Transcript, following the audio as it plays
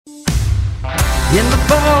In the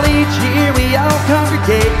fall each year we all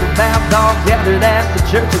congregate, devout dog gathered at the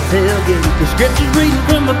church's tailgate. The scriptures reading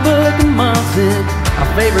from the book of Munson, our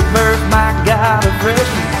favorite verse, my God, a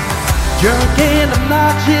freshman. Drunk and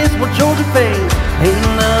obnoxious, well Georgia fans, ain't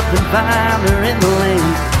nothing finer in the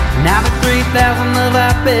land. Now the 3,000 of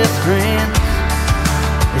our best friends,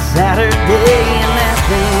 it's Saturday in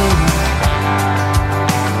Athens.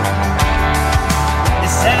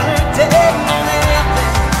 It's Saturday in Athens.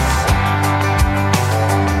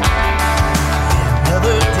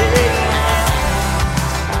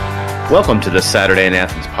 Welcome to the Saturday in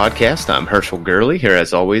Athens podcast. I'm Herschel Gurley, here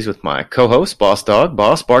as always with my co-host, Boss Dog.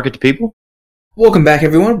 Boss, bark at the people. Welcome back,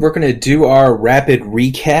 everyone. We're going to do our rapid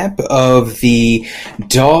recap of the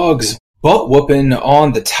Dogs butt whooping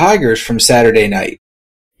on the Tigers from Saturday night.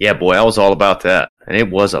 Yeah, boy, I was all about that. And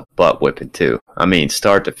it was a butt whipping, too. I mean,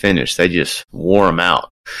 start to finish, they just wore them out.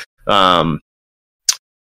 So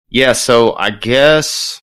I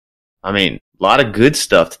guess, a lot of good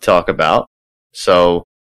stuff to talk about. So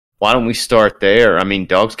why don't we start there? I mean,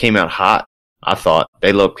 Dogs came out hot, I thought.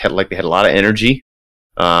 They looked like they had a lot of energy.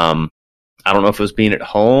 I don't know if it was being at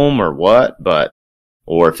home or what,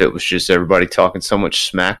 or if it was just everybody talking so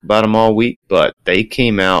much smack about them all week, but they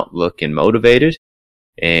came out looking motivated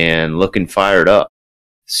and looking fired up.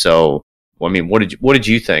 So, what did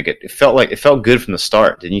you think? It felt good from the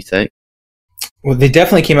start, didn't you think? Well, they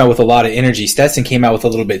definitely came out with a lot of energy. Stetson came out with a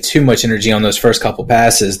little bit too much energy on those first couple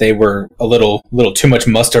passes. They were a little too much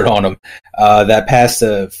mustard on him. That pass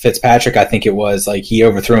to Fitzpatrick, I think it was, like he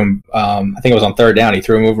overthrew him. I think it was on third down. He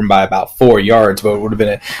threw him over by about 4 yards, but it would have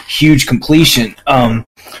been a huge completion.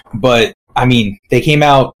 But I mean, they came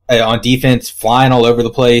out on defense flying all over the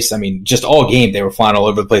place. I mean, just all game they were flying all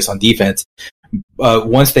over the place on defense.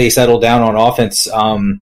 Once they settled down on offense,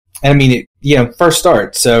 first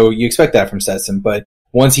start, so you expect that from Stetson. But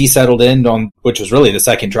once he settled in on, which was really the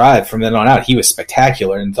second drive, from then on out, he was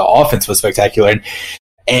spectacular, and the offense was spectacular.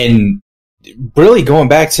 And really going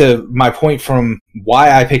back to my point from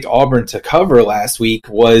why I picked Auburn to cover last week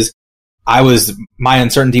was my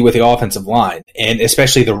uncertainty with the offensive line, and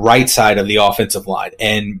especially the right side of the offensive line.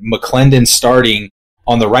 And McClendon starting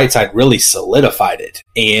on the right side really solidified it.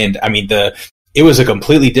 And I mean, it was a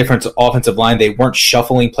completely different offensive line. They weren't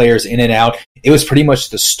shuffling players in and out. It was pretty much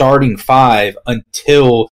the starting five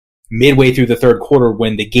until midway through the third quarter,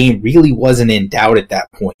 when the game really wasn't in doubt at that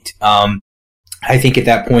point. I think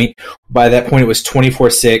by that point, it was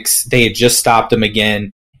 24-6. They had just stopped them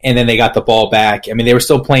again, and then they got the ball back. I mean, they were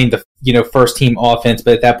still playing the first team offense,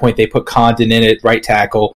 but at that point they put Condon in at right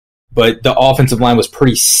tackle. But the offensive line was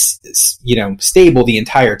pretty, stable the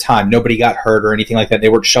entire time. Nobody got hurt or anything like that. They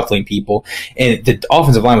weren't shuffling people. And the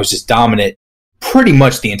offensive line was just dominant pretty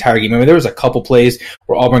much the entire game. I mean, there was a couple plays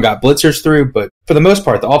where Auburn got blitzers through, but for the most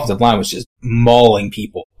part, the offensive line was just mauling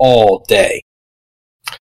people all day.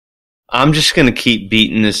 I'm just going to keep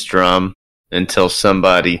beating this drum until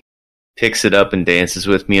somebody picks it up and dances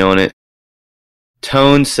with me on it.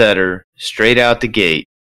 Tone setter, straight out the gate.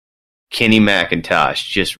 Kenny McIntosh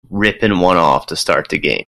just ripping one off to start the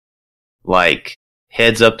game. Like,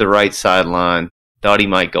 heads up the right sideline, thought he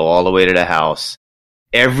might go all the way to the house.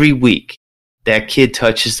 Every week, that kid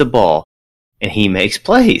touches the ball, and he makes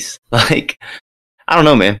plays. Like, I don't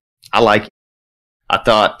know, man. I like it. I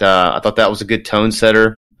thought that was a good tone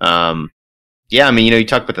setter. You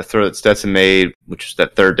talk about the throw that Stetson made, which was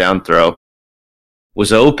that third down throw,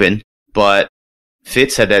 was open, but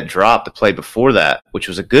Fitz had that drop the play before that, which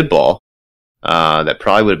was a good ball. That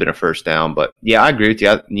probably would have been a first down. But, yeah, I agree with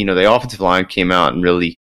you. The offensive line came out and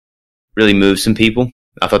really, really moved some people.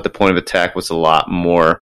 I thought the point of attack was a lot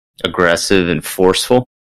more aggressive and forceful,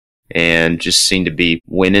 and just seemed to be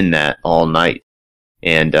winning that all night.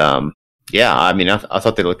 And, I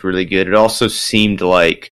thought they looked really good. It also seemed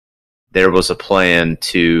like there was a plan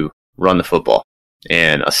to run the football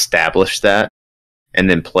and establish that, and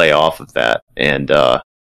then play off of that. And,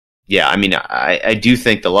 I do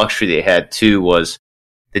think the luxury they had, too, was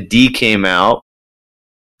the D came out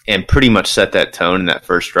and pretty much set that tone in that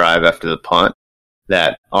first drive after the punt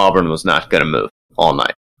that Auburn was not going to move all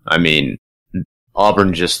night. I mean,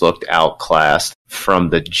 Auburn just looked outclassed from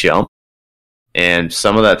the jump, and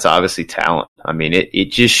some of that's obviously talent. I mean,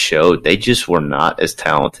 it just showed they just were not as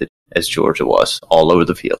talented as Georgia was all over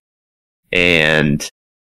the field. And,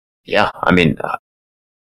 yeah, I mean,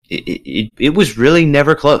 it was really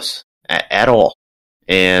never close at all.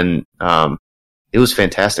 And it was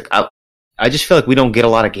fantastic. I just feel like we don't get a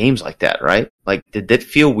lot of games like that, right? Like, did that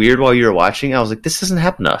feel weird while you were watching? I was like, this doesn't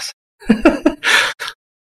happen to us.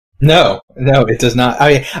 No, it does not.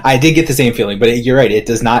 I mean, I did get the same feeling, but you're right. It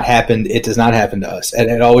does not happen. It does not happen to us, and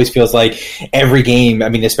it always feels like every game. I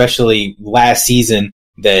mean, especially last season,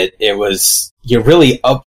 that it was you're really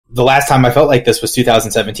up. The last time I felt like this was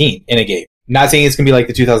 2017 in a game. Not saying it's gonna be like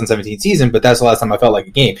the 2017 season, but that's the last time I felt like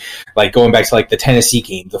a game. Like going back to like the Tennessee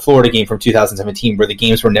game, the Florida game from 2017, where the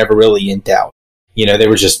games were never really in doubt. They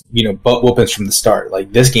were just butt whoopings from the start.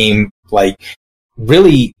 Like this game, like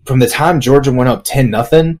really from the time Georgia went up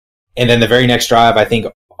 10-0. And then the very next drive, I think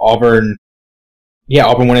Auburn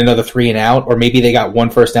went another 3 and out, or maybe they got one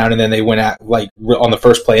first down and then they went out like on the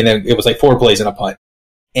first play, and then it was like 4 plays and a punt.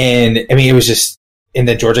 And I mean, it was just, and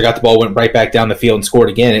then Georgia got the ball, went right back down the field and scored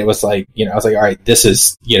again. It was like, I was like, all right, this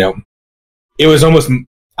is, it was almost,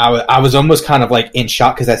 I was almost kind of like in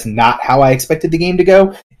shock because that's not how I expected the game to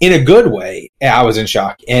go in a good way. I was in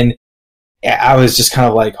shock, and I was just kind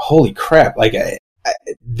of like, holy crap, like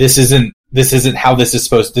this isn't how this is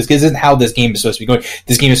supposed to, this isn't how this game is supposed to be going.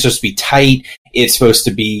 This game is supposed to be tight. It's supposed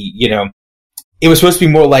to be, it was supposed to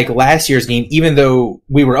be more like last year's game, even though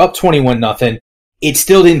we were up 21-0, it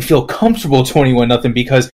still didn't feel comfortable 21-0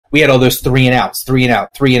 because we had all those 3 and outs, 3 and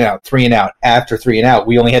out, 3 and out, 3 and out. After 3 and out,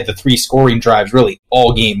 we only had the 3 scoring drives really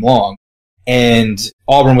all game long. And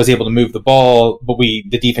Auburn was able to move the ball, but the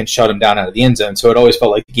defense shut them down out of the end zone. So it always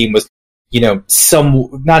felt like the game was,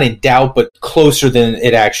 some not in doubt, but closer than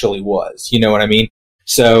it actually was. You know what I mean?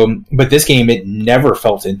 So, but this game, it never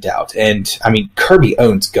felt in doubt. And I mean, Kirby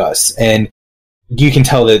owns Gus, and you can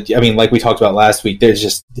tell that. I mean, like we talked about last week, there's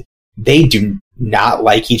just they do not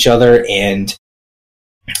like each other, and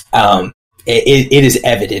it is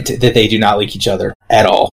evident that they do not like each other at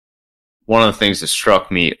all. One of the things that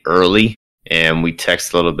struck me early, and we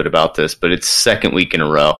texted a little bit about this, but it's second week in a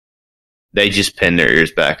row. They just pinned their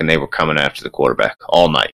ears back, and they were coming after the quarterback all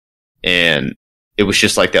night. And it was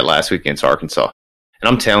just like that last week against Arkansas. And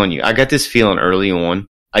I'm telling you, I got this feeling early on.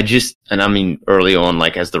 Early on,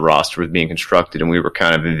 like as the roster was being constructed and we were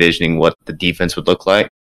kind of envisioning what the defense would look like.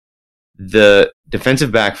 The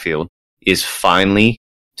defensive backfield is finally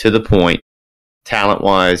to the point,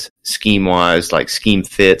 talent-wise, scheme-wise, like scheme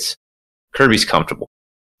fits. Kirby's comfortable.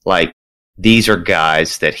 Like, these are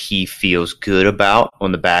guys that he feels good about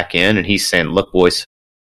on the back end, and he's saying, look, boys,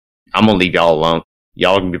 I'm going to leave y'all alone.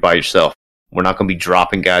 Y'all are going to be by yourself. We're not going to be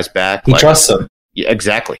dropping guys back. He trusts them. Yeah,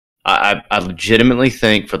 exactly. I legitimately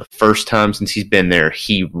think for the first time since he's been there,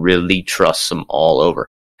 he really trusts them all over.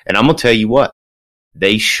 And I'm going to tell you what,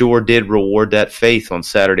 they sure did reward that faith on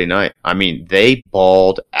Saturday night. I mean, they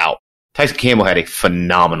balled out. Tyson Campbell had a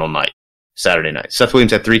phenomenal night Saturday night. Seth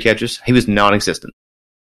Williams had 3 catches. He was non-existent.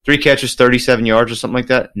 3 catches, 37 yards or something like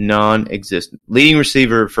that, non-existent. Leading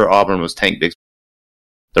receiver for Auburn was Tank Bixby,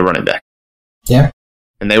 the running back. Yeah.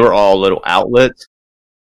 And they were all little outlets.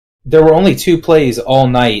 There were only 2 plays all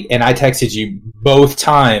night, and I texted you both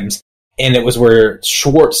times, and it was where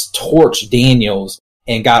Schwartz torched Daniels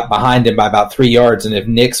and got behind him by about 3 yards, and if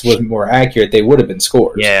Nix was more accurate, they would have been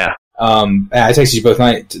scores. Yeah. And I texted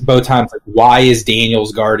you both times, like, why is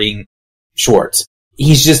Daniels guarding Schwartz?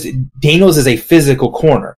 Daniels is a physical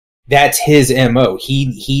corner. That's his MO.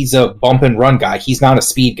 He's a bump and run guy. He's not a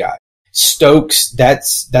speed guy. Stokes,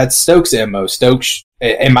 that's Stokes' MO. Stokes,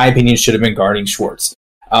 in my opinion, should have been guarding Schwartz.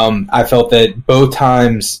 I felt that both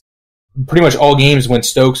times, pretty much all games when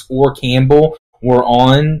Stokes or Campbell were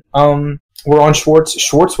on Schwartz,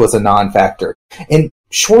 Schwartz was a non-factor. And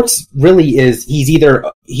Schwartz really is, he's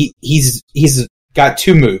got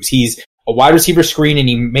 2 moves. He's a wide receiver screen and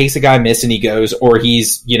he makes a guy miss and he goes, or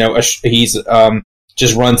he's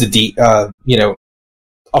just runs a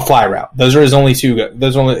fly route. Those are his only 2.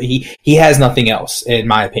 He has nothing else, in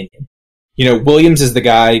my opinion. Williams is the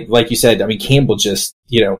guy, like you said. I mean, Campbell just,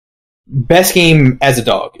 best game as a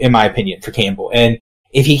dog, in my opinion, for Campbell. And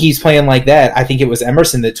if he keeps playing like that, I think it was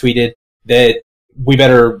Emerson that tweeted that we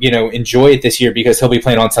better, enjoy it this year because he'll be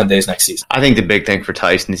playing on Sundays next season. I think the big thing for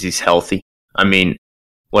Tyson is he's healthy. I mean,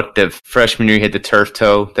 the freshman year he had the turf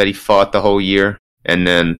toe that he fought the whole year, and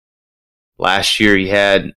then last year he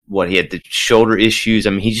had the shoulder issues. I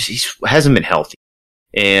mean, he hasn't been healthy,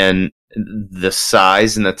 and the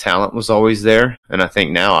size and the talent was always there. And I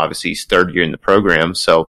think now, obviously, he's 3rd year in the program,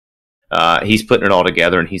 so he's putting it all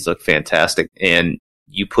together, and he's looked fantastic. And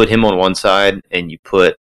you put him on one side, and you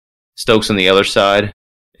put Stokes on the other side,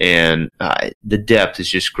 and the depth is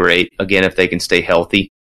just great. Again, if they can stay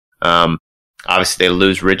healthy. Obviously, they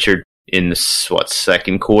lose Richard in the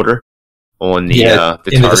second quarter on the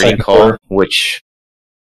targeting call, which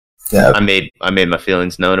I made my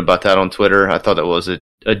feelings known about that on Twitter. I thought that was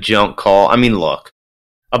a junk call. I mean, look,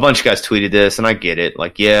 a bunch of guys tweeted this, and I get it.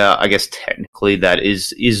 Like, yeah, I guess technically that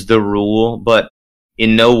is the rule, but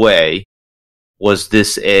in no way was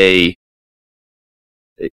this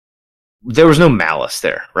there was no malice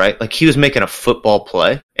there, right? Like, he was making a football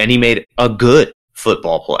play, and he made a good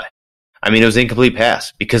football play. I mean, it was an incomplete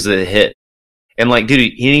pass because of the hit. And, like, dude,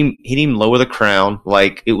 he didn't even lower the crown.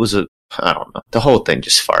 Like, it was I don't know. The whole thing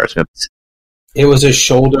just fires me. It was a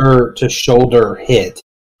shoulder-to-shoulder hit.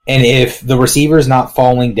 And if the receiver's not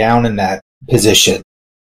falling down in that position,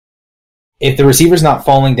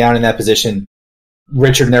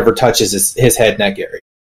 Richard never touches his head neck area.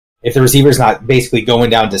 If the receiver's not basically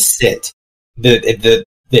going down to sit,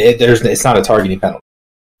 it's not a targeting penalty.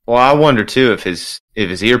 Well, I wonder too if his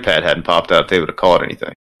ear pad hadn't popped out, if they would have called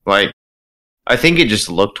anything. Like, I think it just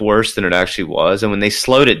looked worse than it actually was. And when they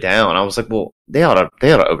slowed it down, I was like, well, they ought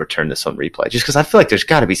to overturn this on replay, just because I feel like there's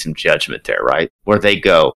got to be some judgment there, right? Where they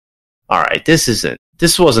go, all right, this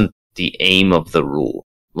wasn't the aim of the rule.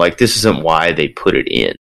 Like, this isn't why they put it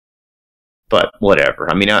in. But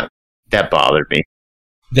whatever. I mean, that bothered me.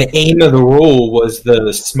 The aim of the rule was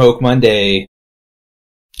the Smoke Monday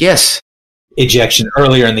ejection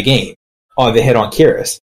earlier in the game on the hit on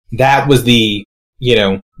Kyrgios. That was the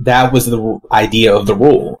idea of the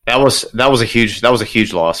rule. That was a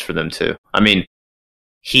huge loss for them too. I mean,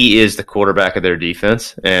 he is the quarterback of their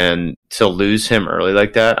defense, and to lose him early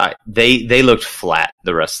like that, they looked flat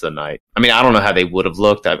the rest of the night. I mean, I don't know how they would have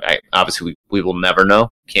looked. Obviously, we will never know.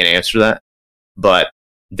 Can't answer that. But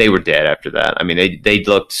they were dead after that. I mean, they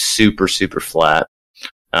looked super, super flat.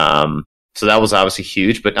 So that was obviously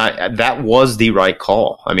huge, but that was the right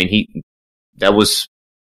call. I mean, that was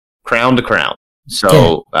crown to crown.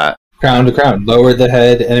 So crown to crown, lowered the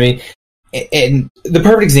head, and I mean, and the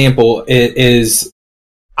perfect example is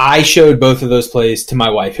I showed both of those plays to my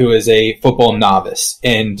wife, who is a football novice,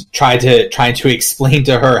 and trying to explain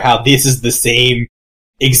to her how this is the same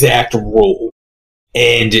exact rule,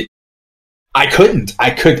 and I couldn't. I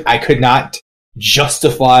could not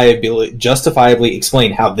justifiably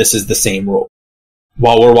explain how this is the same rule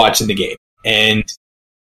while we're watching the game, and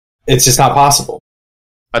it's just not possible.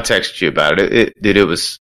 I texted you about it. It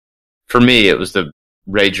was, for me, it was the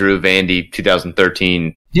Ray Drew Vandy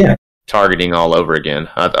 2013 targeting all over again.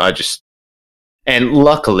 And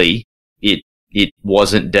luckily it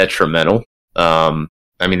wasn't detrimental. I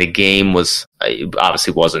mean, the game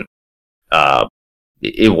obviously wasn't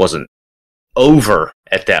over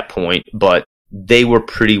at that point, but they were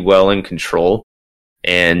pretty well in control,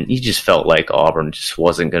 and you just felt like Auburn just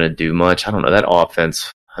wasn't going to do much. I don't know, that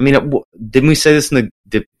offense. I mean, didn't we say this in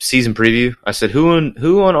the season preview? I said, who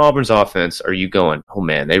on Auburn's offense are you going, oh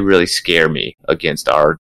man, they really scare me against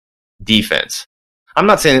our defense? I'm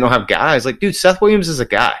not saying they don't have guys. Like, dude, Seth Williams is a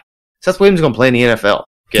guy. Seth Williams is going to play in the NFL.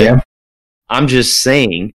 Okay? Yeah. I'm just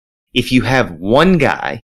saying, if you have one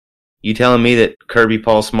guy, you telling me that Kirby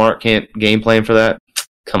Paul Smart can't game plan for that?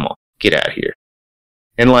 Come on, get out of here.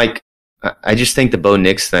 And like, I just think the Bo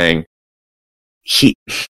Nix thing, he's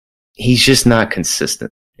just not consistent.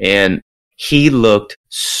 And he looked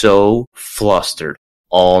so flustered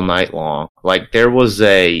all night long. Like, there was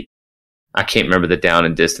I can't remember the down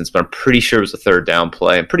and distance, but I'm pretty sure it was a third down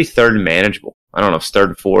play. I'm pretty third and manageable. I don't know if it's 3rd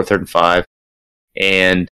and 4, 3rd and 5.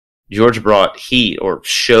 And Georgia brought heat, or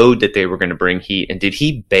showed that they were going to bring heat, and dude,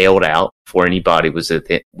 he bailed out before anybody was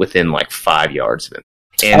within like 5 yards of him,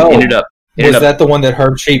 and ended up. Was that the one that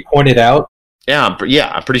Herb Street pointed out? Yeah, I'm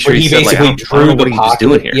pretty sure he said, basically like, drew the pocket.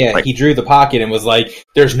 Doing here. Yeah, like, he drew the pocket and was like,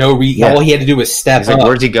 "There's no all he had to do was step up." Like,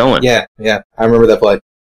 where's he going? Yeah, I remember that play.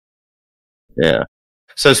 Yeah.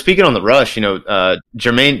 So speaking on the rush,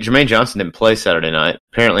 Jermaine Johnson didn't play Saturday night.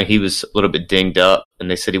 Apparently, he was a little bit dinged up, and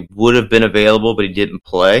they said he would have been available, but he didn't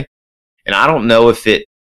play. And I don't know if it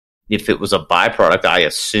was a byproduct. I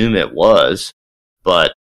assume it was,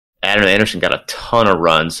 but Adam Anderson got a ton of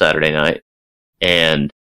runs Saturday night,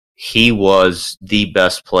 and he was the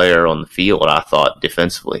best player on the field, I thought,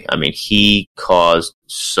 defensively. I mean, he caused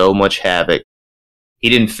so much havoc. He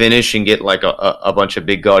didn't finish and get like a bunch of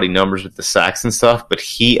big gaudy numbers with the sacks and stuff, but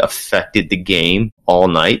he affected the game all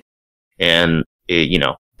night. And,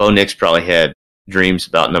 Bo Nix probably had dreams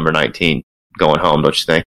about number 19 going home, don't you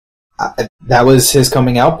think? That was his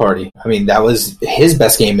coming out party. I mean, that was his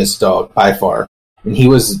best game as dog by far. And he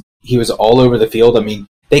was all over the field. I mean,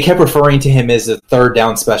 they kept referring to him as a third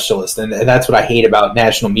down specialist, and that's what I hate about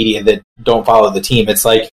national media that don't follow the team. It's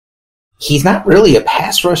like, he's not really a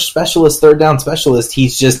pass rush specialist, third down specialist.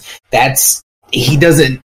 He's just, he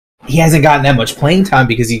hasn't gotten that much playing time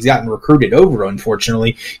because he's gotten recruited over,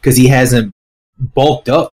 unfortunately, because he hasn't bulked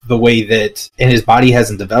up the way that, and his body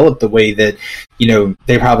hasn't developed the way that,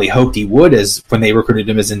 they probably hoped he would as when they recruited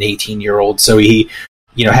him as an 18-year-old. So he,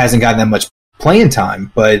 hasn't gotten that much playing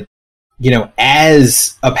time. But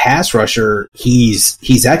as a pass rusher,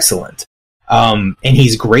 he's excellent. And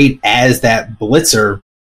he's great as that blitzer,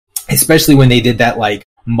 especially when they did that like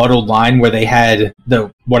muddled line where they had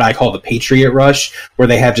what I call the Patriot rush, where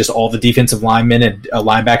they have just all the defensive linemen and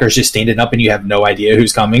linebackers just standing up and you have no idea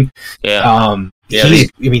who's coming. Yeah.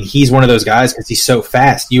 He's one of those guys because he's so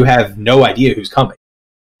fast. You have no idea who's coming.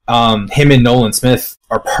 Him and Nolan Smith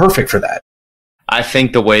are perfect for that. I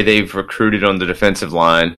think the way they've recruited on the defensive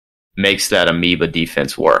line makes that amoeba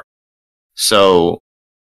defense work. So,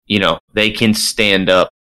 they can stand up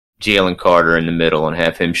Jalen Carter in the middle and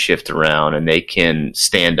have him shift around, and they can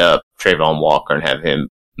stand up Trayvon Walker and have him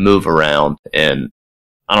move around. And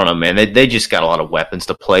I don't know, man, they just got a lot of weapons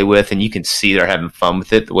to play with, and you can see they're having fun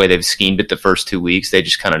with it. The way they've schemed it the first 2 weeks, they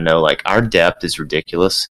just kind of know, like, our depth is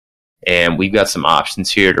ridiculous, and we've got some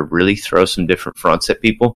options here to really throw some different fronts at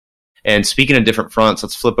people. And speaking of different fronts,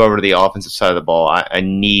 let's flip over to the offensive side of the ball. I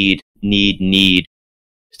need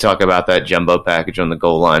to talk about that jumbo package on the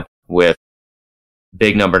goal line with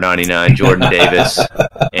big number 99, Jordan Davis,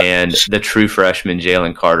 and the true freshman,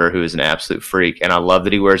 Jalen Carter, who is an absolute freak. And I love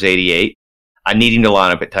that he wears 88. I need him to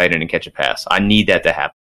line up at tight end and catch a pass. I need that to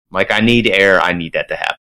happen. Like, I need air. I need that to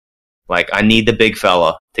happen. Like, I need the big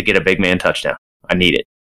fella to get a big man touchdown. I need it.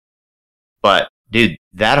 But, dude,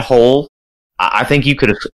 that hole, I think you could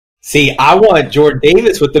have... See, I want Jordan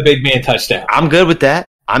Davis with the big man touchdown. I'm good with that.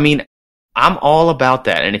 I mean, I'm all about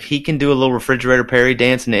that. And if he can do a little refrigerator Perry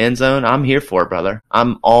dance in the end zone, I'm here for it, brother.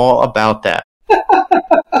 I'm all about that.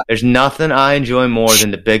 There's nothing I enjoy more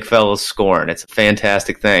than the big fellas scoring. It's a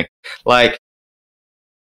fantastic thing. Like,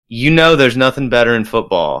 there's nothing better in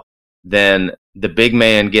football than the big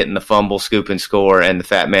man getting the fumble, scoop, and score and the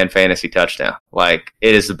fat man fantasy touchdown. Like,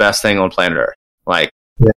 it is the best thing on planet Earth. Like,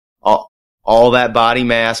 all that body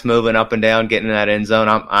mass moving up and down, getting in that end zone,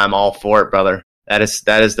 I'm all for it, brother. That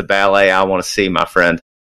is the ballet I want to see, my friend.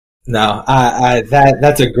 No,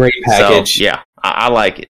 that's a great package. So, yeah, I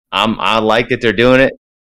like it. I like that they're doing it.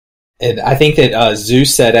 And I think that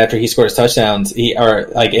Zeus said after he scored his touchdowns,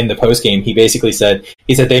 in the post game, he basically said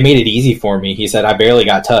they made it easy for me. He said I barely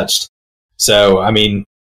got touched. So I mean,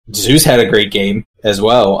 Zeus had a great game as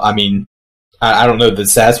well. I mean, I don't know what the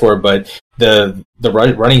stats were, but the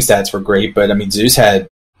running stats were great. But I mean, Zeus had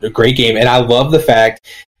a great game, and I love the fact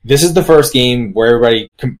this is the first game where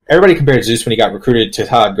everybody compared Zeus when he got recruited to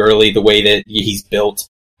Todd Gurley, the way that he's built.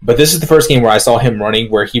 But this is the first game where I saw him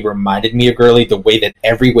running where he reminded me of Gurley, the way that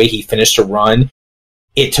every way he finished a run,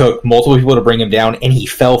 it took multiple people to bring him down, and he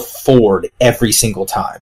fell forward every single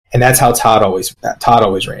time. And that's how Todd always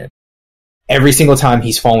ran. Every single time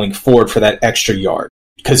he's falling forward for that extra yard.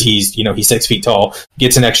 Because he's 6 feet tall,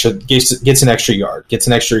 gets an extra yard, gets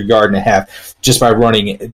an extra yard and a half just by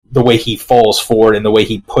running the way he falls forward and the way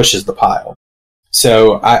he pushes the pile.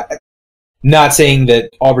 So not saying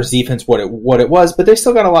that Auburn's defense what it was, but they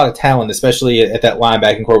still got a lot of talent, especially at that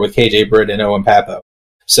linebacking core with KJ Britt and Owen Papo.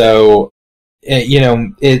 So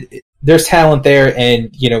there's talent there,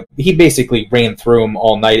 and he basically ran through them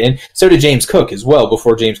all night, and so did James Cook as well.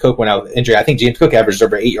 Before James Cook went out with injury, I think James Cook averaged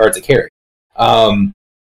over 8 yards a carry.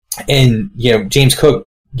 And James Cook,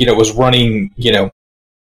 was running,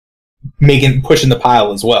 pushing the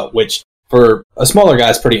pile as well, which for a smaller guy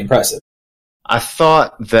is pretty impressive. I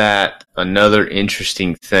thought that another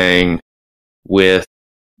interesting thing with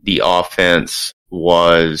the offense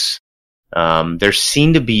was there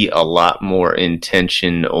seemed to be a lot more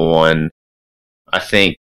intention on, I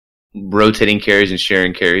think, rotating carries and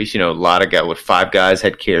sharing carries. A lot of guys with 5 guys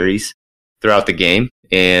had carries throughout the game,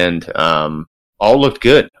 and all looked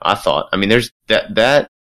good, I thought. I mean, there's that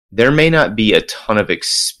there may not be a ton of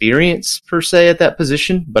experience per se at that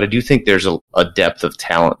position, but I do think there's a depth of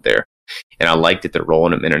talent there. And I like that they're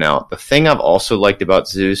rolling him in and out. The thing I've also liked about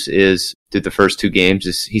Zeus is, through the first 2 games,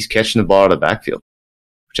 is he's catching the ball out of the backfield,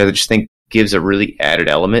 which I just think gives a really added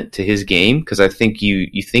element to his game. Because I think you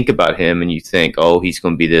think about him and you think, oh, he's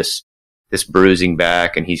going to be this bruising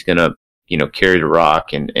back and he's going to carry the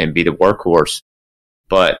rock and be the workhorse.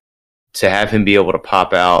 But to have him be able to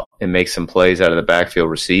pop out and make some plays out of the backfield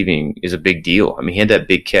receiving is a big deal. I mean, he had that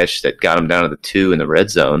big catch that got him down to the 2 in the red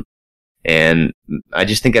zone. And I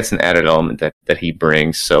just think that's an added element that he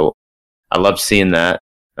brings. So I love seeing that.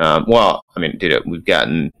 Dude, we've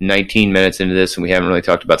gotten 19 minutes into this and we haven't really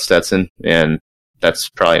talked about Stetson. And that's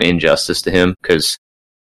probably an injustice to him because,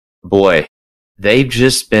 boy, they've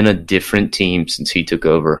just been a different team since he took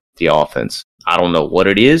over the offense. I don't know what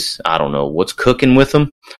it is. I don't know what's cooking with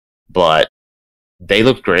them, but they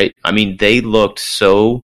looked great. I mean, they looked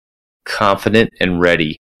so confident and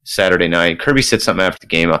ready Saturday night. Kirby said something after the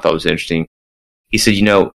game I thought was interesting. He said,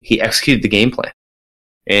 he executed the game plan.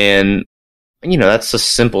 And that's a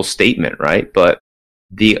simple statement, right? But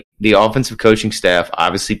the offensive coaching staff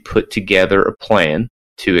obviously put together a plan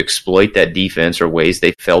to exploit that defense, or ways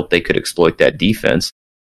they felt they could exploit that defense,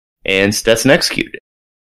 and Stetson executed it.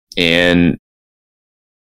 And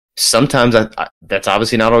sometimes that's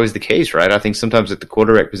obviously not always the case, right? I think sometimes at the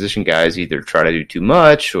quarterback position, guys either try to do too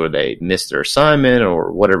much, or they miss their assignment,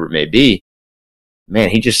 or whatever it may be. Man,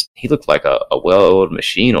 he looked like a well-oiled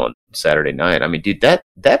machine on Saturday night. I mean, dude,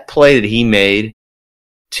 that play that he made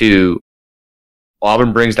to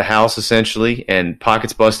Auburn brings the house, essentially, and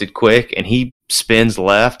pockets busted quick, and he spins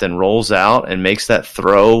left and rolls out and makes that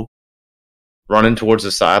throw running towards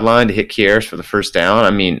the sideline to hit Kieres for the first down.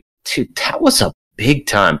 I mean, dude, that was a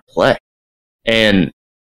big-time play. And,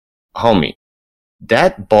 homie,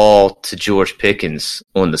 that ball to George Pickens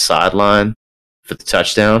on the sideline for the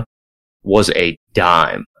touchdown was a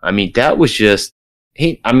dime. I mean, that was just,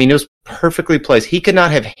 it was perfectly placed. He could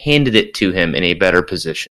not have handed it to him in a better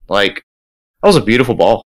position. Like, that was a beautiful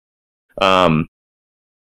ball.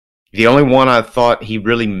 The only one I thought he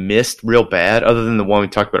really missed real bad, other than the one we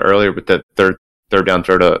talked about earlier with the third down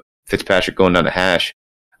throw to Fitzpatrick going down the hash,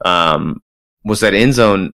 was that end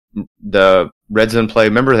zone, the red zone play.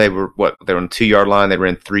 Remember, they were on the 2-yard line. They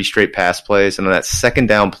ran 3 straight pass plays, and on that second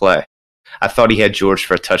down play, I thought he had George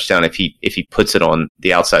for a touchdown if he puts it on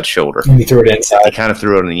the outside shoulder. And he threw it inside. He kind of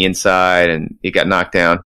threw it on the inside, and it got knocked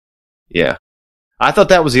down. Yeah. I thought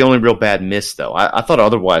that was the only real bad miss, though. I thought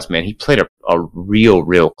otherwise, man, he played a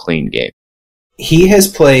real clean game. He has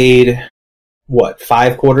played,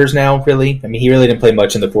 5 quarters now, really? I mean, he really didn't play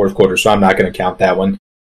much in the fourth quarter, so I'm not going to count that one.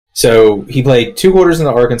 So he played 2 quarters in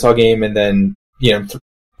the Arkansas game, and then,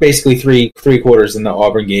 basically three quarters in the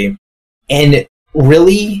Auburn game. And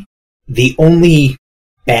really, the only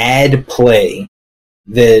bad play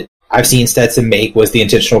that I've seen Stetson make was the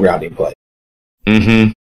intentional grounding play.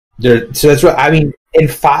 Mm-hmm. So that's what I mean. In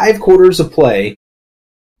 5 quarters of play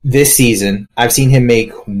this season, I've seen him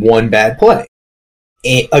make 1 bad play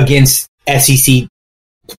against SEC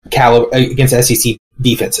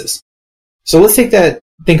defenses. So let's think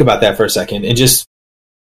about that for a second, and just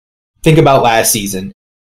think about last season.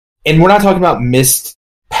 And we're not talking about missed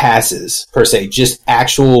passes per se, just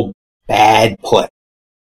actual bad play.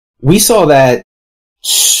 We saw that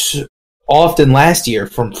often last year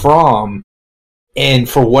from Fromm. And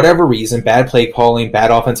for whatever reason, bad play calling,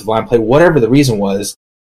 bad offensive line play, whatever the reason was,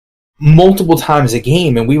 multiple times a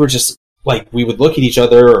game, and we were just like, we would look at each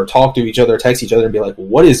other or talk to each other or text each other and be like,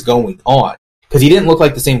 what is going on? Because he didn't look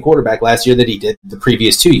like the same quarterback last year that he did the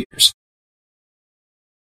previous 2 years.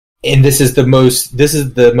 And this is the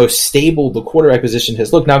most stable the quarterback position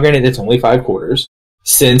has looked. Now, granted, it's only 5 quarters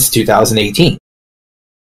since 2018.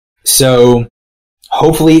 So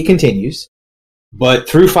hopefully it continues. But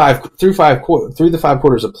through the 5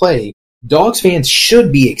 quarters of play, Dogs fans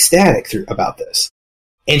should be ecstatic about this,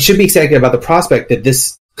 and should be ecstatic about the prospect that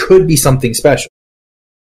this could be something special.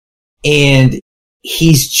 And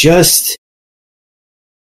he's just,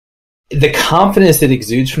 the confidence that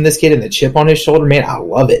exudes from this kid and the chip on his shoulder, man, I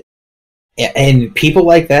love it. And people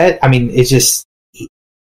like that, I mean, it's just,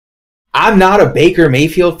 I'm not a Baker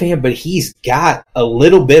Mayfield fan, but he's got a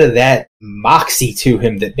little bit of that moxie to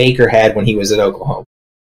him that Baker had when he was at Oklahoma.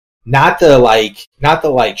 Not the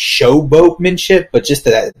showboatmanship, but just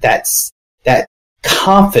that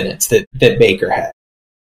confidence that Baker had.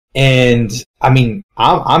 And I mean,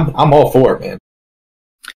 I'm all for it, man.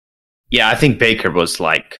 Yeah, I think Baker was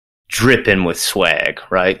like dripping with swag,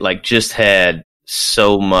 right? Like, just had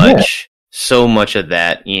so much of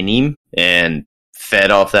that in him, and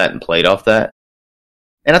fed off that and played off that.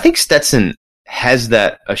 And I think Stetson has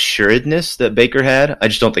that assuredness that Baker had. I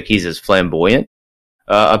just don't think he's as flamboyant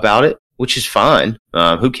about it, which is fine.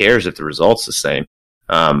 Who cares if the result's the same?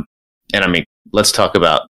 And I mean, let's talk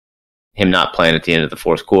about him not playing at the end of the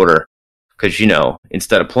fourth quarter, because,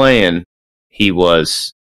 instead of playing, he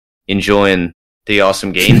was enjoying the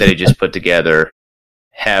awesome game that he just put together,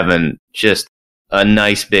 having just a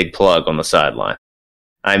nice big plug on the sideline.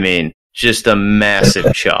 I mean, just a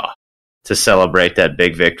massive chaw to celebrate that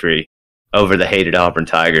big victory over the hated Auburn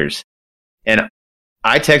Tigers. And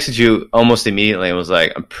I texted you almost immediately and was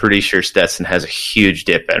like, I'm pretty sure Stetson has a huge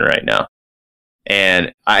dip in right now.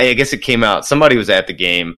 And I guess it came out, somebody was at the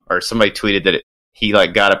game, or somebody tweeted that he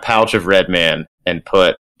got a pouch of Red Man and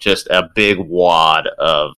put just a big wad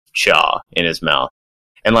of chaw in his mouth.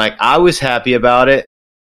 And I was happy about it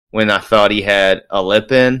when I thought he had a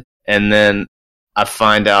lip in, and then I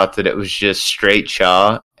find out that it was just straight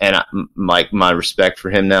chaw, and my respect for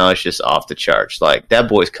him now is just off the charts. That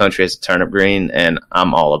boy's country has a turnip green, and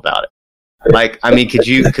I'm all about it. Like, I mean, could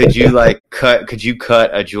you cut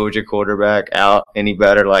a Georgia quarterback out any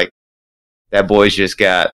better? Like, that boy's just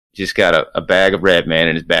got a bag of Red Man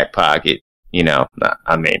in his back pocket. You know,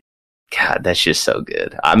 I mean, God, that's just so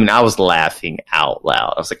good. I mean, I was laughing out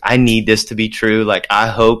loud. I was like, I need this to be true. Like, I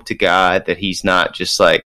hope to God that he's not just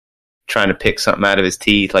like trying to pick something out of his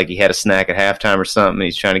teeth, like he had a snack at halftime or something.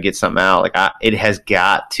 He's trying to get something out. Like, it has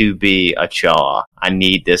got to be a chaw. I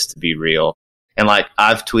need this to be real. And like,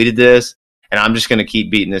 I've tweeted this, and I'm just going to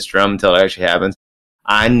keep beating this drum until it actually happens.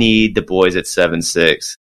 I need the boys at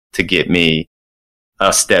 7-6 to get me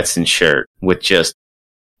a Stetson shirt with just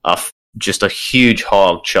a huge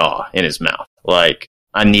hog chaw in his mouth. Like,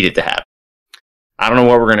 I need it to happen. I don't know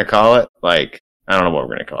what we're going to call it. Like, I don't know what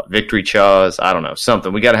we're going to call it. Victory chaws. I don't know.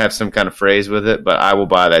 Something. We got to have some kind of phrase with it, but I will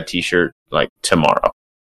buy that t-shirt like tomorrow.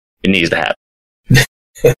 It needs to happen.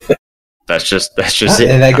 That's just it.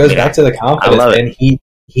 And that goes back to the confidence, and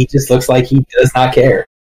he just looks like he does not care.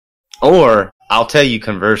 Or I'll tell you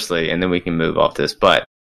conversely, and then we can move off this, but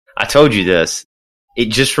I told you this. It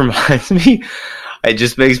just reminds me, it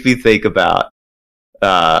just makes me think about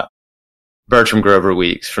Bertram Grover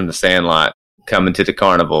Weeks from The Sandlot coming to the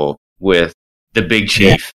carnival with the Big Chief.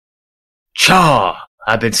 Yeah. Chaw!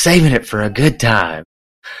 I've been saving it for a good time.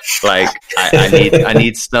 Like, I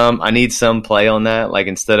need some play on that. Like,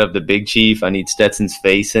 instead of the Big Chief, I need Stetson's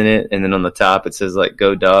face in it, and then on the top it says like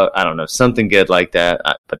 "Go Dog." I don't know, something good like that.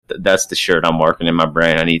 But that's the shirt I'm marking in my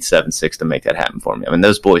brain. I need 7-6 to make that happen for me. I mean,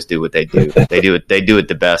 those boys do what they do. They do it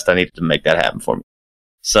the best. I need to make that happen for me.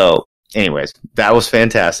 So, anyways, that was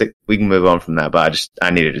fantastic. We can move on from that, but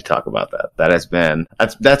I needed to talk about that.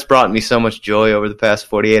 That's brought me so much joy over the past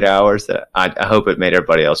 48 hours that I hope it made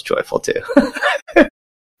everybody else joyful too.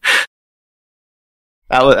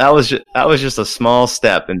 That was just a small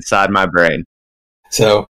step inside my brain.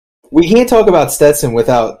 So we can't talk about Stetson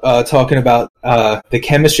without talking about the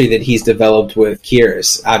chemistry that he's developed with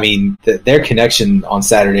Kyrus. I mean, their connection on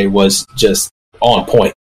Saturday was just on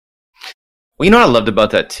point. Well, you know what I loved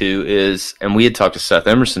about that too is, and we had talked to Seth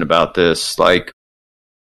Emerson about this, like,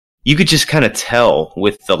 you could just kind of tell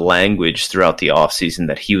with the language throughout the offseason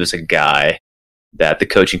that he was a guy that the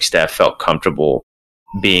coaching staff felt comfortable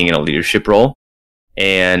being in a leadership role.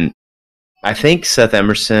 And I think Seth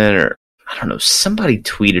Emerson, or I don't know, somebody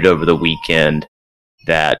tweeted over the weekend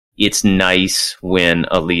that it's nice when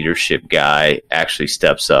a leadership guy actually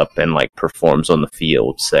steps up and like performs on the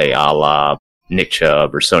field, say a la Nick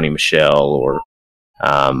Chubb or Sony Michel or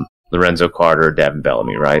Lorenzo Carter or Davin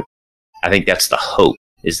Bellamy, right? I think that's the hope,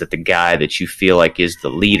 is that the guy that you feel like is the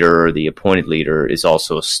leader or the appointed leader is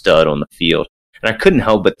also a stud on the field. And I couldn't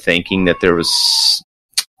help but thinking that there was,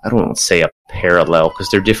 I don't want to say a parallel because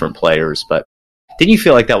they're different players, but didn't you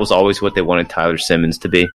feel like that was always what they wanted Tyler Simmons to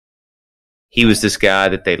be? He was this guy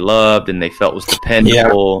that they loved and they felt was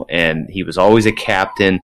dependable, and he was always a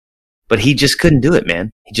captain, but he just couldn't do it,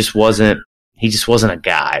 man. He just wasn't a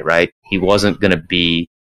guy, right? He wasn't going to be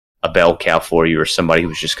a bell cow for you or somebody who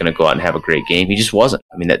was just going to go out and have a great game. He just wasn't.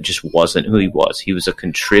 I mean, that just wasn't who he was. He was a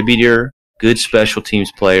contributor, good special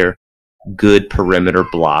teams player, good perimeter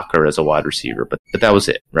blocker as a wide receiver, but that was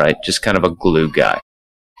it, right? Just kind of a glue guy.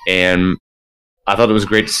 And I thought it was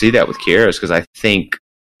great to see that with Kyrus, because I think,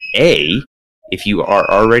 if you are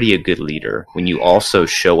already a good leader, when you also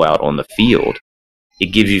show out on the field, it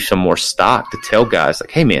gives you some more stock to tell guys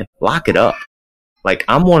like, hey man, lock it up. Like,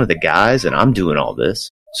 I'm one of the guys and I'm doing all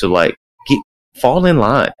this. So like, fall in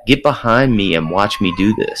line, get behind me and watch me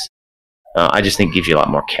do this. I just think it gives you a lot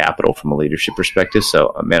more capital from a leadership perspective.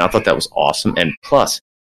 So, man, I thought that was awesome. And plus,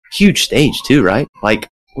 huge stage too, right? Like,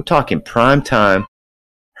 we're talking prime time,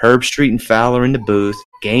 Herb Street and Fowler in the booth,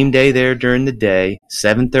 game day there during the day,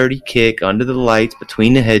 7:30 kick under the lights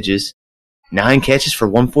between the hedges, 9 catches for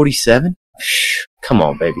 147. Come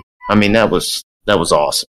on, baby. I mean, that was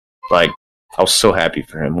awesome. Like, I was so happy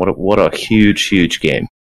for him. What a huge game.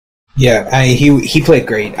 Yeah, he played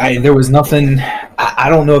great. There was nothing. I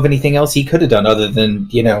don't know of anything else he could have done other than,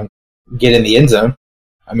 get in the end zone.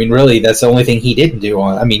 I mean, really, that's the only thing he didn't do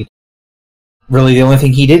the only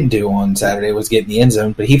thing he didn't do on Saturday was get in the end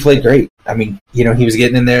zone. But he played great. I mean, he was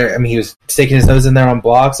getting in there. I mean, he was sticking his nose in there on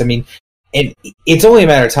blocks. I mean, and it's only a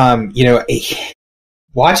matter of time.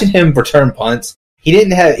 Watching him return punts, he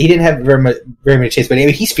didn't have very much chance, but I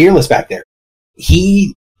mean, he's fearless back there.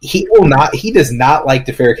 He does not like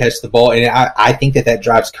to fair catch the ball, and I think that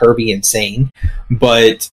drives Kirby insane.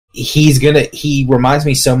 But he reminds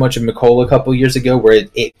me so much of McColl a couple years ago, where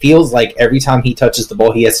it feels like every time he touches the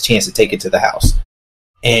ball, he has a chance to take it to the house.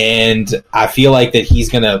 And I feel like that he's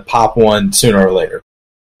going to pop one sooner or later.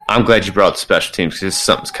 I'm glad you brought the special teams, because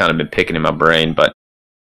something's kind of been picking in my brain. But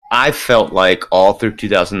I felt like all through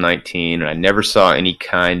 2019, I never saw any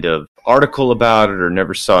kind of article about it or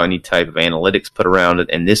never saw any type of analytics put around it,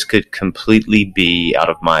 and this could completely be out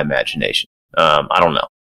of my imagination. I don't know.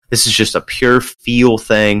 This is just a pure feel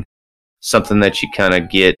thing, something that you kind of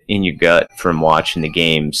get in your gut from watching the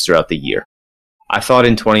games throughout the year. I thought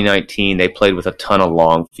in 2019 they played with a ton of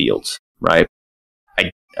long fields, right?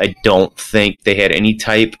 I don't think they had any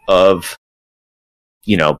type of,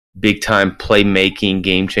 big-time playmaking,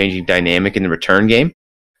 game-changing dynamic in the return game.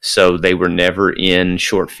 So they were never in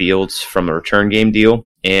short fields from a return game deal.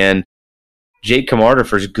 And Jake Camarda,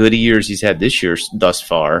 for as good a year as he's had this year thus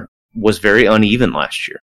far, was very uneven last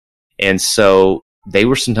year. And so they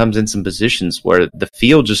were sometimes in some positions where the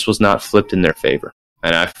field just was not flipped in their favor.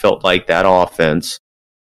 And I felt like that offense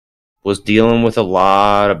was dealing with a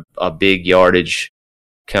lot of big yardage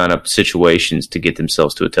kind of situations to get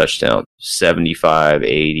themselves to a touchdown. 75,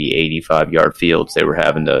 80, 85 yard fields they were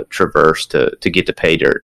having to traverse to get to pay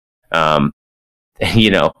dirt. They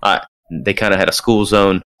kind of had a school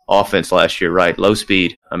zone offense last year, right? Low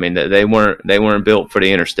speed. I mean, they weren't built for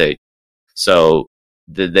the interstate. So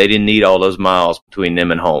they didn't need all those miles between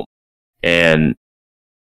them and home. And,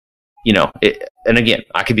 and again,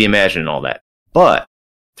 I could be imagining all that. But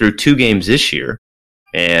through 2 games this year,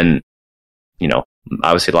 and,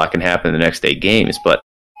 obviously a lot can happen in the next 8 games, but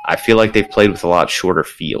I feel like they've played with a lot shorter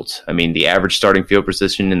fields. I mean, the average starting field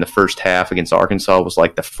position in the first half against Arkansas was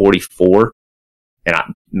like the 44. And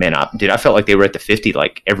I felt like they were at the 50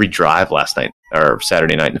 like every drive last night or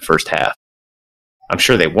Saturday night in the first half. I'm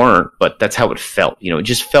sure they weren't, but that's how it felt. It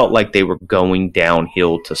just felt like they were going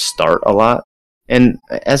downhill to start a lot. And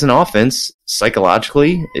as an offense,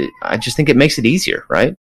 psychologically, I just think it makes it easier,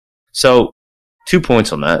 right? So 2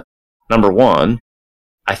 points on that. Number one,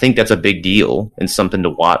 I think that's a big deal and something to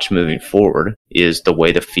watch moving forward is the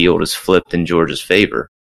way the field is flipped in Georgia's favor.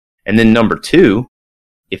 And then number two,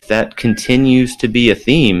 if that continues to be a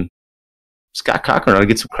theme, Scott Cochran ought to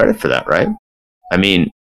get some credit for that, right? I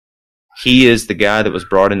mean, he is the guy that was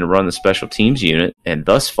brought in to run the special teams unit, and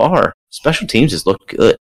thus far, special teams has looked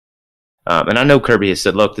good. And I know Kirby has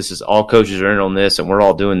said, look, this is all coaches are in on this, and we're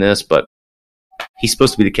all doing this, but he's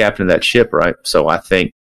supposed to be the captain of that ship, right? So I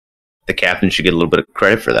think the captain should get a little bit of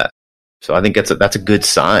credit for that. So I think that's a good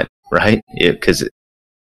sign, right? Because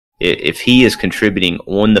if he is contributing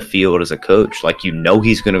on the field as a coach, like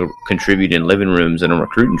he's going to contribute in living rooms and on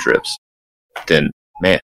recruiting trips, then,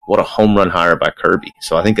 man, what a home run hire by Kirby.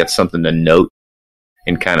 So I think that's something to note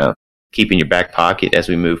and kind of keep in your back pocket as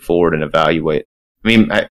we move forward and evaluate. I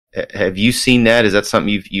mean, have you seen that? Is that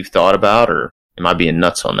something you've thought about, or am I being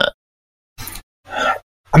nuts on that?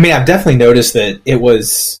 I mean, I've definitely noticed that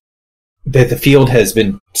that the field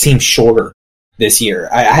seems shorter this year.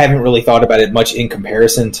 I haven't really thought about it much in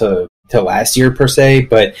comparison to last year per se,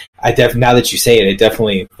 but now that you say it, it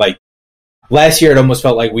definitely, like, last year it almost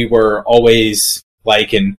felt like we were always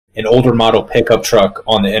like an older model pickup truck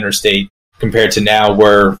on the interstate compared to now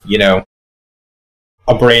we're,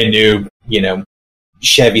 a brand new,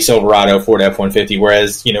 Chevy Silverado, Ford F-150,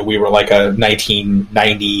 whereas, we were like a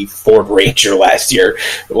 1990 Ford Ranger last year,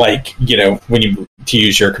 like, to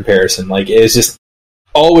use your comparison. Like, it's just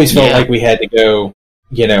always felt like we had to go,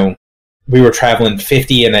 we were traveling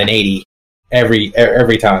 50 and then 80 every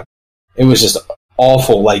time. It was just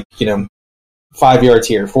awful, like, 5 yards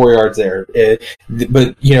here, 4 yards there.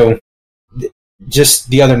 But, just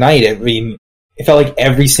the other night, I mean, it felt like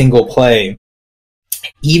every single play,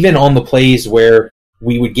 even on the plays where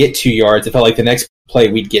we would get 2 yards, it felt like the next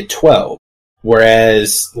play we'd get 12.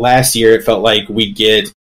 Whereas last year it felt like we'd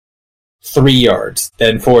get 3 yards,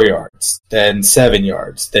 then 4 yards, then 7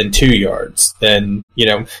 yards, then 2 yards, then,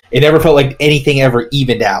 it never felt like anything ever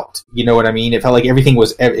evened out. You know what I mean? It felt like everything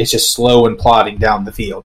it's just slow and plodding down the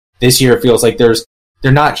field. This year it feels like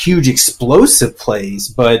they're not huge explosive plays,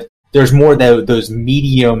 but there's more those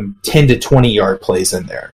medium 10 to 20 yard plays in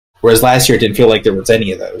there. Whereas last year it didn't feel like there was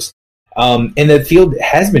any of those. And the field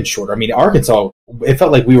has been shorter. I mean, Arkansas, it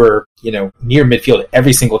felt like we were, near midfield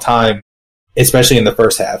every single time, especially in the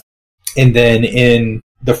first half. And then in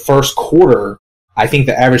the first quarter, I think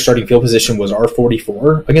the average starting field position was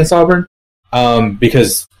R44 against Auburn.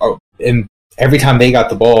 Because every time they got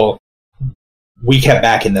the ball, we kept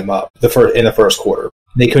backing them up in the first quarter.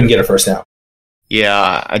 They couldn't get a first down.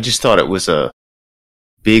 Yeah, I just thought it was a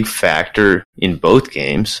big factor in both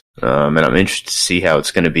games, and I'm interested to see how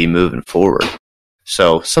it's going to be moving forward.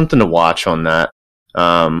 So something to watch on that.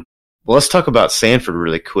 Well, let's talk about Sanford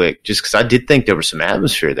really quick, just because I did think there was some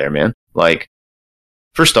atmosphere there, man. Like,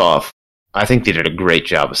 first off, I think they did a great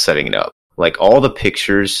job of setting it up. Like, all the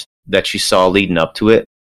pictures that you saw leading up to it,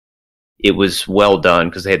 it was well done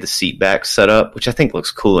because they had the seat backs set up, which I think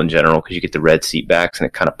looks cool in general because you get the red seat backs and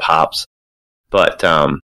it kind of pops. But,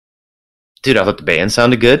 dude, I thought the band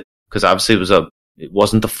sounded good because obviously it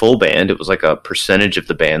wasn't the full band. It was like a percentage of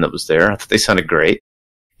the band that was there. I thought they sounded great.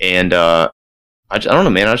 And, I don't know,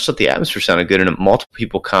 man. I just thought the atmosphere sounded good, and multiple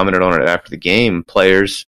people commented on it after the game.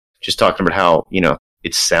 Players just talking about how,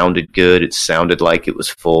 it sounded good. It sounded like it was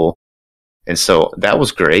full. And so that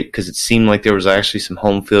was great because it seemed like there was actually some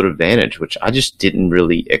home field advantage, which I just didn't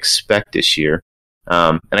really expect this year.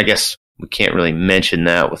 And I guess we can't really mention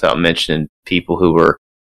that without mentioning people who were,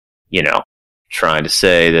 trying to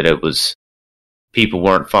say that it was people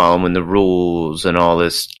weren't following the rules and all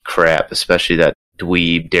this crap, especially that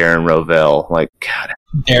dweeb Darren Rovell. Like, God,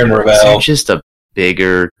 Darren Rovell, just a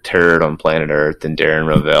bigger turd on planet Earth than Darren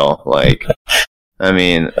Rovell. Like, I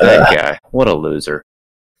mean, that guy, what a loser.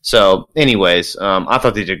 So, anyways, I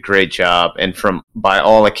thought they did a great job, and by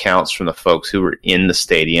all accounts from the folks who were in the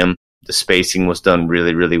stadium, the spacing was done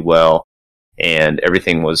really, really well, and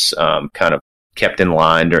everything was kind of kept in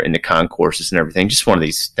line during the concourses and everything. Just one of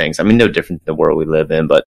these things. I mean, no different than the world we live in,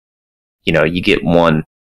 but you get one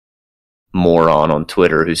moron on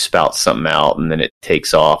Twitter who spouts something out, and then it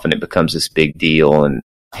takes off, and it becomes this big deal, and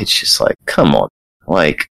it's just like, come on,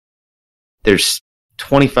 like, there's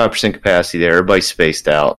 25% capacity there. Everybody's spaced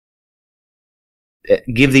out.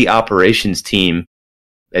 Give the operations team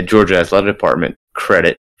at Georgia Athletic Department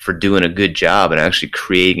credit for doing a good job and actually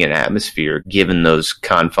creating an atmosphere given those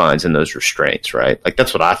confines and those restraints, right? Like,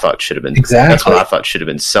 that's what I thought should have been. Exactly. That's what I thought should have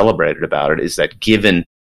been celebrated about it, is that given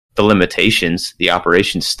the limitations, the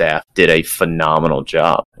operations staff did a phenomenal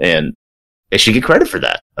job, and they should get credit for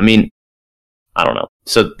that. I mean, I don't know.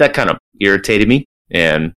 So that kind of irritated me,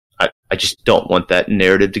 and I just don't want that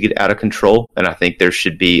narrative to get out of control, and I think there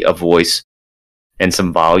should be a voice and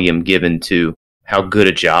some volume given to how good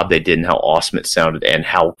a job they did and how awesome it sounded and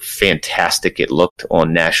how fantastic it looked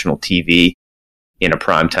on national TV in a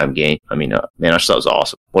primetime game. I mean, man, I just thought it was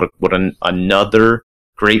awesome. What another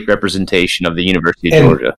great representation of the University of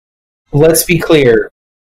Georgia. Let's be clear.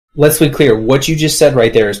 What you just said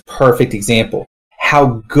right there is perfect example.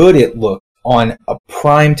 How good it looked on a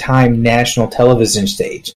primetime national television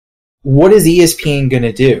stage. What is ESPN going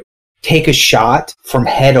to do? Take a shot from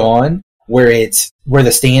head on where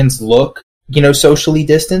the stands look, socially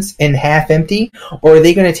distanced and half empty? Or are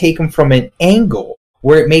they going to take them from an angle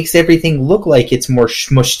where it makes everything look like it's more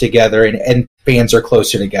smushed together and fans are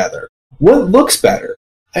closer together? What looks better?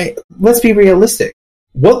 Let's be realistic.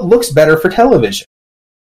 What looks better for television?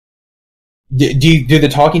 Do the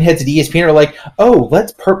talking heads at ESPN are like, oh,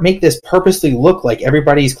 let's make this purposely look like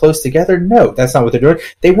everybody's close together? No, that's not what they're doing.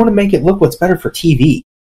 They want to make it look what's better for TV.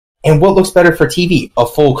 And what looks better for TV? A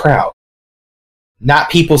full crowd. Not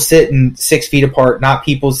people sitting 6 feet apart, not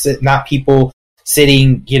people sitting,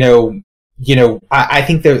 I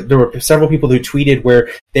think there were several people who tweeted where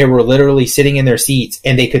they were literally sitting in their seats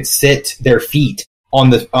and they could sit their feet on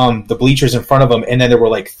the bleachers in front of them, and then there were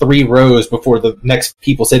like 3 rows before the next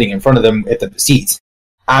people sitting in front of them at the seats.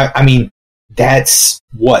 I mean, that's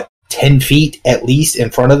 10 feet at least in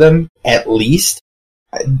front of them, at least.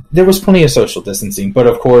 There was plenty of social distancing, but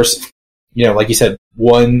of course, like you said,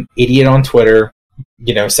 one idiot on Twitter,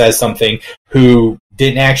 says something who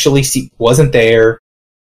didn't actually see, wasn't there,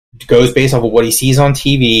 goes based off of what he sees on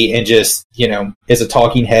TV and just, is a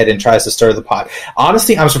talking head and tries to stir the pot.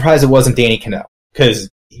 Honestly, I'm surprised it wasn't Danny Cannell. Because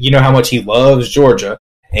you know how much he loves Georgia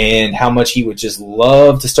and how much he would just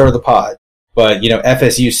love to stir the pot. But,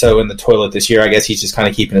 FSU's so in the toilet this year, I guess he's just kind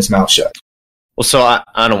of keeping his mouth shut. Well, so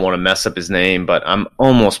I don't want to mess up his name, but I'm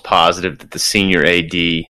almost positive that the senior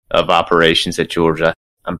AD of operations at Georgia,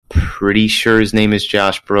 I'm pretty sure his name is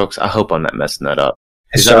Josh Brooks. I hope I'm not messing that up.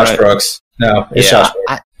 It's Josh right? Brooks. No, it's Josh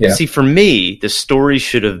Brooks. See, for me, the story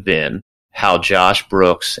should have been how Josh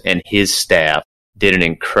Brooks and his staff did an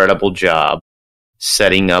incredible job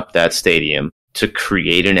setting up that stadium to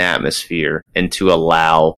create an atmosphere and to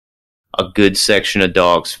allow a good section of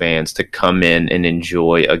Dogs fans to come in and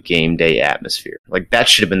enjoy a game day atmosphere. Like, that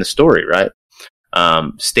should have been the story, right?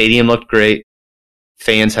 Stadium looked great.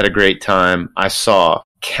 Fans had a great time. I saw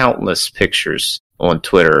countless pictures on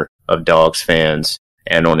Twitter of Dogs fans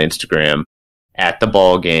and on Instagram at the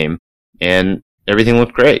ball game, and everything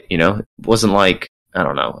looked great. It wasn't like, I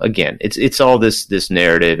don't know. Again, it's all this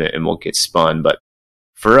narrative, and we'll get spun, but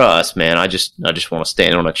for us, man, I just want to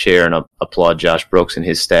stand on a chair and applaud Josh Brooks and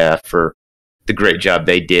his staff for the great job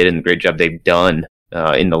they did and the great job they've done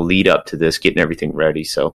in the lead up to this, getting everything ready.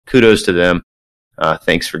 So kudos to them.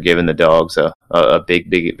 Thanks for giving the Dogs a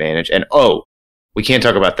big advantage. And we can't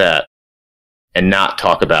talk about that and not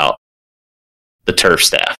talk about the turf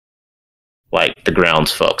staff. like the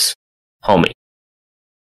grounds folks. Homie.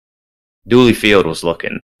 Dooley Field was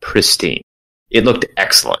looking pristine. It looked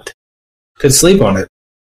excellent. Could sleep on it.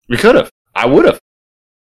 We could have. I would have.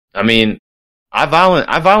 I mean, I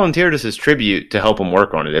volunteered as his tribute to help them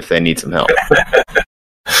work on it if they need some help.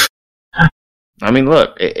 I mean,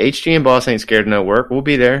 look, HG and Boss ain't scared of no work. We'll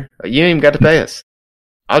be there. You ain't even got to pay us.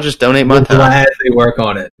 I'll just donate my time. Gladly work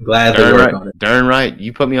on it. Darn right.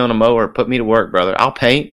 You put me on a mower, put me to work, brother. I'll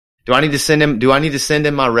paint. Do I need to send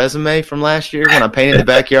him my resume from last year when I painted the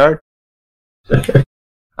backyard?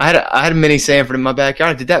 I had a mini Sanford in my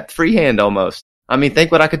backyard. I did that freehand almost. I mean,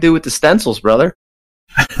 think what I could do with the stencils, brother.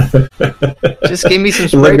 Just give me some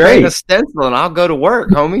spray paint and a stencil, and I'll go to work,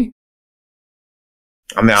 homie.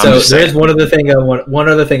 I mean, so there's one other thing I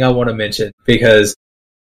want to mention, because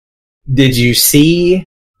did you see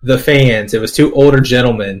the fans? It was two older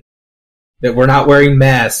gentlemen that were not wearing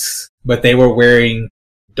masks, but they were wearing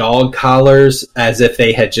dog collars as if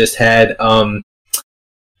they had just had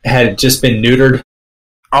just been neutered.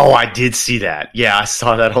 Oh, I did see that. Yeah, I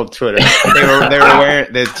saw that on Twitter. They were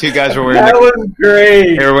wearing, the two guys were wearing. That was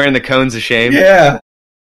great. They were wearing the cones of shame. Yeah.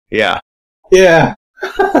 Yeah.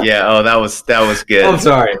 Oh, that was good. I'm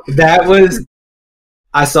sorry.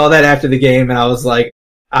 I saw that after the game, and I was like,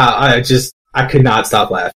 I could not stop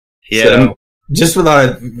laughing. Yeah. So, just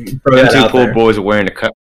without throw that out there. Two poor boys are wearing a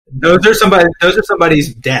cut. Those are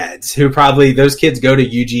somebody's dads who probably, those kids go to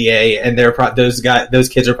UGA, and those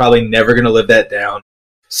kids are probably never going to live that down.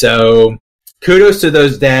 So, kudos to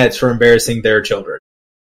those dads for embarrassing their children.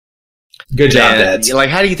 Good job, dads. Like,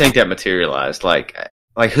 how do you think that materialized? Like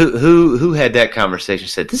who had that conversation?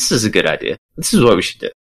 Said this is a good idea. This is what we should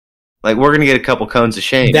do. Like, we're gonna get a couple cones of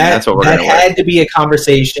shame. That's what we're gonna. That had to be a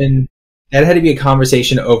conversation. That had to be a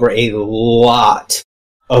conversation over a lot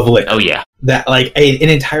of liquor. Oh yeah, that like an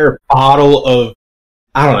entire bottle of,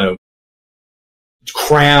 I don't know,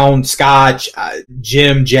 Crown, Scotch,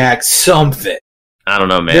 Jim, Jack, something. I don't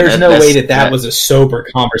know, man. There's no way that was a sober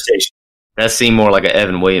conversation. That seemed more like an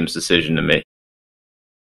Evan Williams decision to me.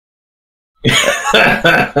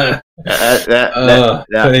 That's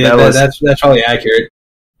probably accurate.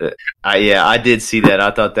 I did see that.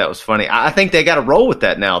 I thought that was funny. I think they got to roll with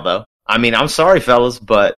that now, though. I mean, I'm sorry, fellas,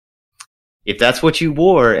 but if that's what you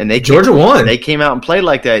wore and Georgia won, they came out and played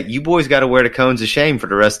like that, you boys got to wear the cones of shame for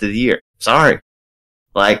the rest of the year. Sorry,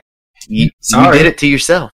 like you did it to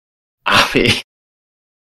yourself. I mean.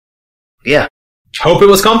 Yeah. Hope it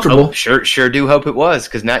was comfortable. Oh, sure do hope it was,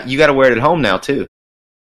 because now you got to wear it at home now too.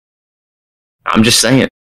 I'm just saying.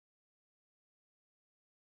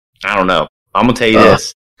 I don't know. I'm gonna tell you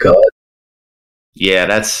this. God. Yeah,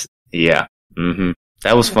 Mm-hmm.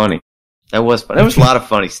 That was funny. That was fun. There was a lot of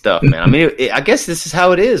funny stuff, man. I mean, I guess this is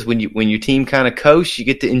how it is when your team kind of coasts. You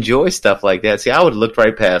get to enjoy stuff like that. See, I would have looked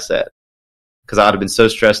right past that, because I would have been so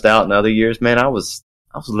stressed out in other years. Man, I was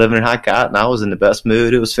living in high cotton. I was in the best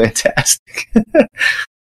mood. It was fantastic.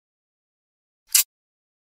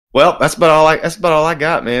 Well, that's about all I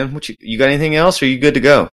got, man. You got anything else, or are you good to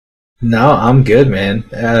go? No, I'm good, man.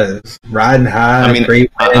 Riding high. I mean,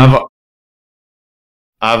 great I've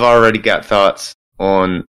already got thoughts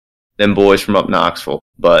on them boys from up Knoxville,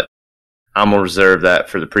 but I'm gonna reserve that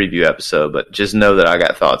for the preview episode. But just know that I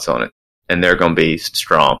got thoughts on it, and they're gonna be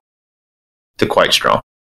strong, to quite strong.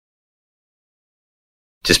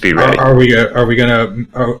 Just be ready. Are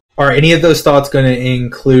any of those thoughts going to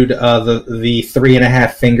include the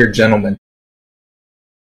 3.5 fingered gentleman?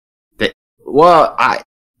 It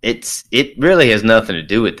really has nothing to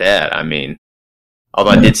do with that. I mean,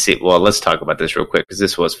 although I did see. Well, let's talk about this real quick, because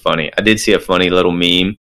this was funny. I did see a funny little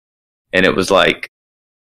meme, and it was like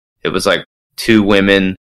two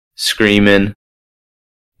women screaming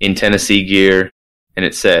in Tennessee gear, and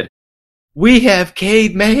it said, "We have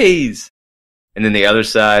Cade Mays." And then the other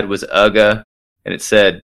side was UGA, and it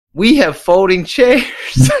said, "We have folding chairs."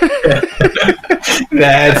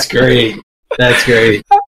 That's great.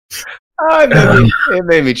 It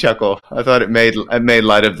made me chuckle. I thought it made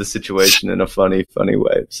light of the situation in a funny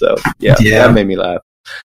way. So yeah, that made me laugh.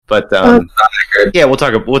 But yeah, we'll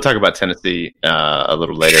talk about Tennessee a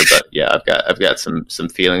little later. But yeah, I've got some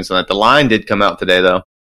feelings on that. The line did come out today, though.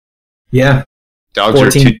 Yeah, Dogs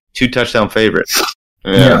 14. Are two touchdown favorites.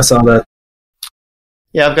 Yeah, I saw that.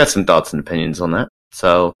 Yeah, I've got some thoughts and opinions on that.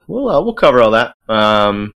 So we'll cover all that.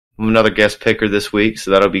 Another guest picker this week,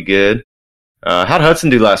 so that'll be good. How'd Hudson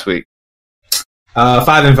do last week?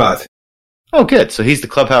 5-5. Oh, good. So he's the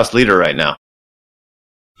clubhouse leader right now.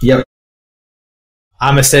 Yep.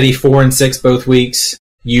 I'm a steady 4-6 both weeks.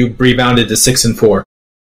 You rebounded to 6-4.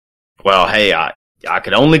 Well, hey, I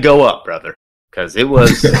could only go up, brother, because it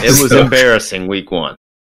was embarrassing week 1.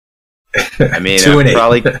 I mean,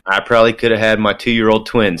 2-8. I probably could have had my 2-year-old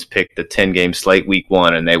twins pick the 10-game slate week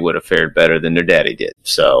 1, and they would have fared better than their daddy did.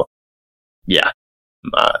 So, yeah,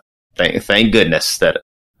 thank goodness that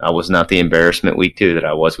I was not the embarrassment week 2 that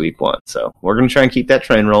I was week 1. So we're gonna try and keep that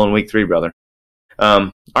train rolling week 3, brother.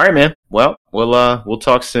 All right, man. Well, we'll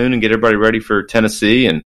talk soon and get everybody ready for Tennessee,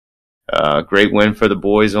 and great win for the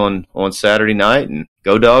boys on Saturday night. And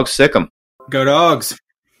go Dogs, sick 'em. Go Dogs.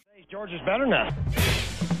 George is better now.